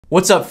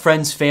What's up,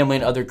 friends, family,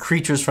 and other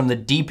creatures from the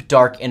deep,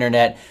 dark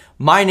internet?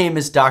 My name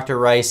is Dr.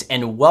 Rice,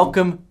 and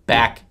welcome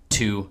back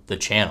to the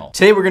channel.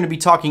 Today, we're gonna be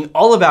talking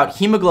all about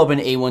hemoglobin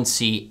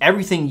A1C,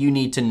 everything you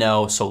need to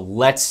know, so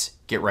let's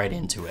get right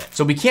into it.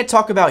 So we can't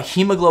talk about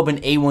hemoglobin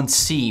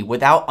A1C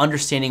without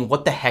understanding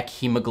what the heck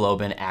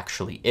hemoglobin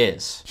actually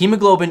is.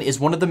 Hemoglobin is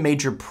one of the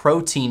major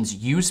proteins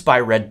used by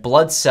red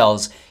blood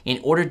cells in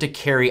order to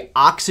carry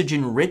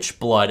oxygen-rich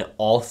blood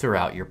all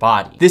throughout your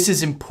body. This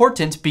is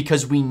important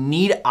because we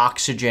need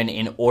oxygen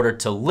in order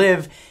to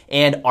live,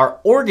 and our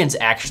organs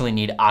actually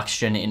need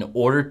oxygen in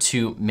order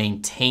to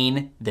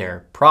maintain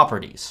their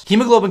properties.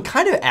 Hemoglobin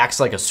kind of acts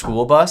like a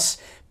school bus,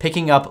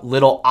 picking up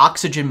little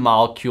oxygen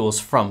molecules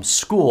from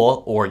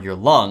school or your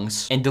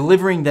lungs and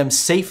delivering them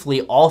safely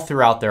all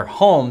throughout their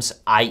homes,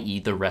 i.e.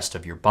 the rest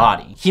of your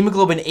body.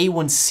 Hemoglobin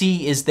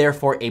A1C is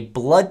therefore a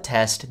blood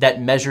test that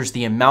measures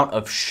the amount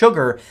of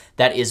sugar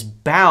that is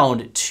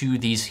bound to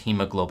these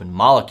hemoglobin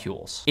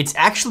molecules. It's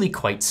actually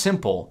quite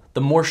simple.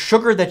 The more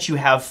sugar that you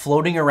have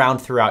floating around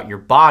throughout your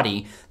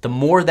body, the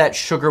more that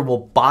sugar will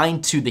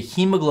bind to the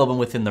hemoglobin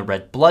within the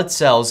red blood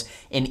cells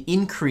and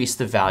increase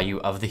the value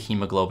of the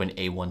hemoglobin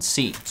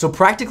A1C. So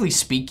practically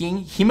speaking,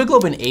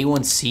 hemoglobin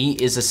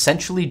A1C is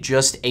essentially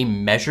just a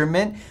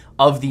measurement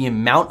of the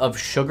amount of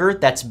sugar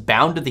that's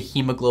bound to the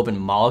hemoglobin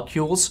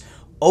molecules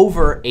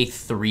over a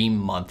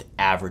 3-month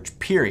average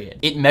period.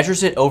 It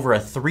measures it over a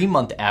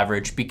 3-month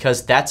average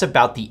because that's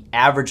about the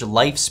average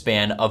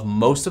lifespan of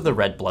most of the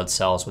red blood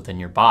cells within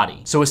your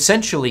body. So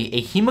essentially,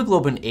 a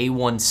hemoglobin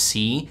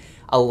A1C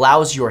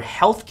allows your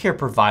healthcare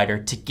provider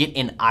to get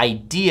an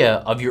idea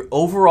of your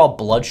overall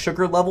blood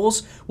sugar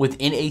levels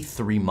within a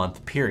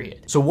 3-month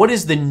period. So what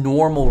is the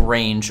normal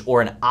range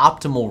or an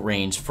optimal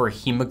range for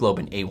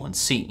hemoglobin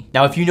A1C?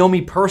 Now, if you know me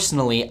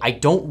personally, I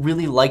don't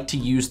really like to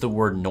use the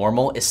word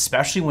normal,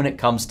 especially when it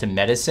comes to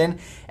medicine,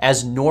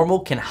 as normal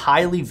can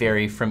highly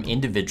vary from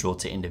individual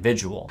to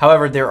individual.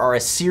 However, there are a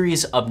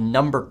series of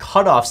number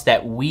cutoffs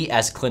that we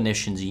as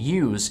clinicians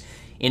use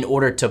in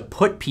order to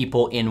put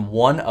people in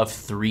one of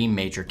 3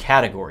 major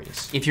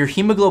categories. If your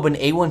hemoglobin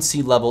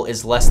A1C level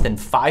is less than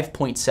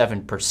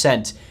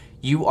 5.7%,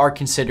 you are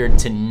considered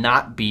to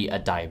not be a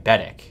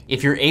diabetic.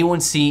 If your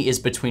A1C is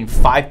between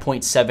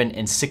 5.7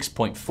 and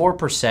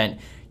 6.4%,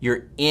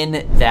 you're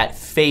in that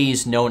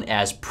phase known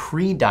as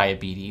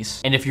pre-diabetes.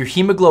 And if your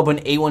hemoglobin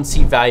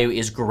A1C value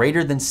is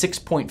greater than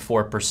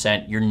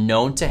 6.4%, you're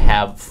known to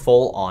have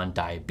full-on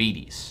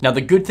diabetes. Now,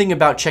 the good thing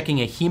about checking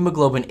a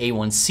hemoglobin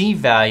A1C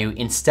value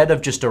instead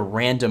of just a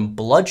random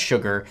blood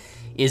sugar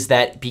is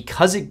that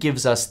because it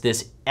gives us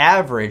this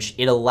average,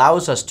 it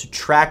allows us to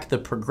track the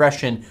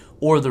progression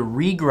or the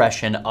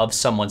regression of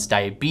someone's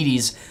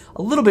diabetes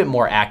a little bit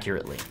more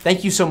accurately.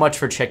 Thank you so much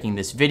for checking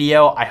this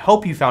video. I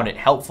hope you found it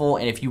helpful,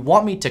 and if you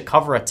want me to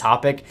cover a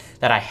topic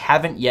that I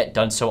haven't yet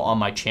done so on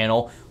my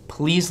channel,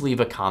 please leave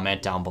a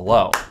comment down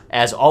below.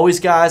 As always,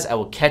 guys, I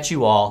will catch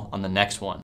you all on the next one.